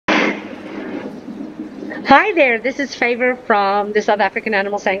Hi there, this is Favor from the South African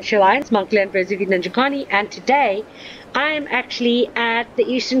Animal Sanctuary Alliance, Monkland Birds of Eden and Jacani, and today I am actually at the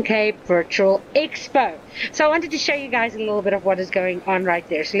Eastern Cape Virtual Expo. So I wanted to show you guys a little bit of what is going on right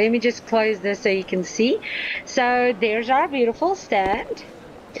there. So let me just close this so you can see. So there's our beautiful stand.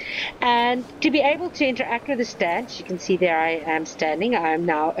 And to be able to interact with the stand, you can see there I am standing. I am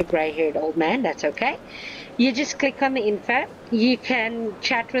now a gray-haired old man. That's okay. You just click on the info. You can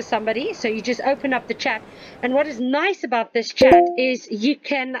chat with somebody. So you just open up the chat. And what is nice about this chat is you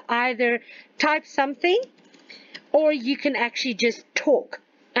can either type something or you can actually just talk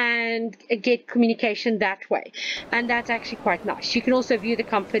and get communication that way. And that's actually quite nice. You can also view the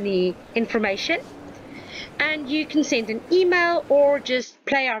company information, and you can send an email or just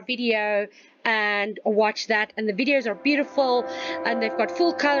play our video and watch that. And the videos are beautiful and they've got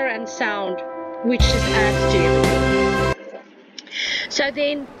full color and sound, which just adds to everything. So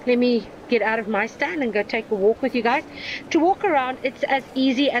then let me get out of my stand and go take a walk with you guys. To walk around, it's as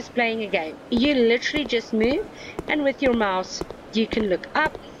easy as playing a game. You literally just move, and with your mouse you can look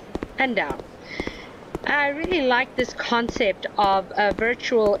up and down. I really like this concept of a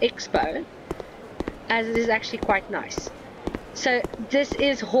virtual expo, as it is actually quite nice. So this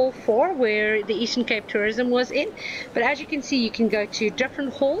is hall 4 where the Eastern Cape Tourism was in, but as you can see, you can go to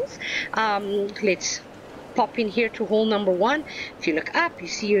different halls. Let's pop in here to hall number 1. If you look up, you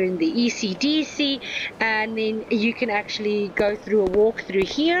see you're in the ECDC, and then you can actually go through a walk through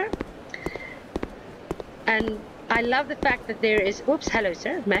here. And I love the fact that there is, oops, hello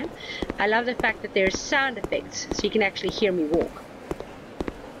sir, ma'am. I love the fact that there's sound effects, so you can actually hear me walk.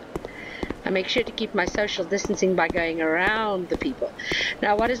 I make sure to keep my social distancing by going around the people.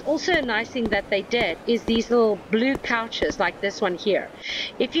 Now, what is also a nice thing that they did is these little blue couches like this one here.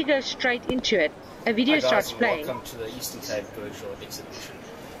 If you go straight into it, a video starts playing. Welcome to the Eastern Cape Virtual Exhibition.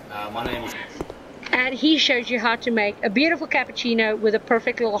 My name is... And he shows you how to make a beautiful cappuccino with a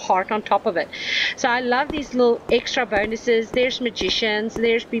perfect little heart on top of it. So I love these little extra bonuses. There's magicians,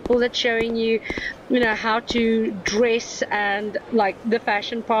 there's people that's showing you, how to dress and like the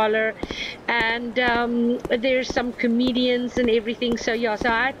fashion parlor, and there's some comedians and everything. So yeah, so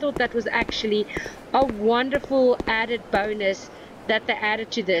I thought that was actually a wonderful added bonus that they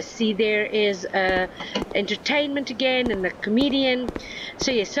added to this. See, there is entertainment again and the comedian.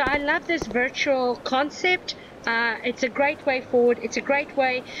 So yes, so I love this virtual concept. It's a great way forward. It's a great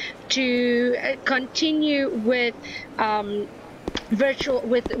way to continue with virtual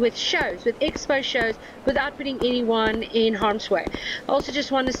with shows, with expo shows, without putting anyone in harm's way. I also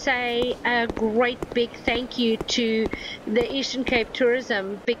just want to say a great big thank you to the Eastern Cape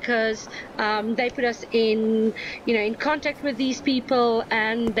Tourism, because they put us in contact with these people,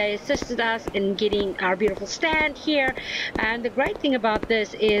 and they assisted us in getting our beautiful stand here. And the great thing about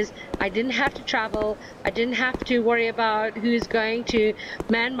this is I didn't have to travel. I didn't have to worry about who's going to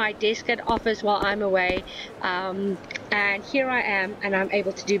man my desk at office while I'm away. And here I am, and I'm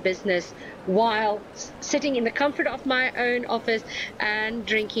able to do business while sitting in the comfort of my own office and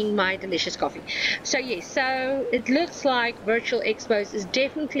drinking my delicious coffee. So yes, so it looks like virtual expos is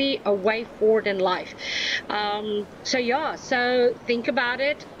definitely a way forward in life. So yeah, so think about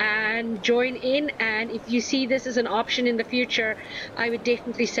it and join in, and if you see this as an option in the future, I would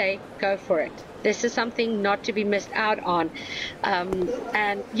definitely say go for it. This is something not to be missed out on.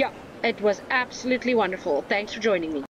 And yeah, it was absolutely wonderful. Thanks for joining me.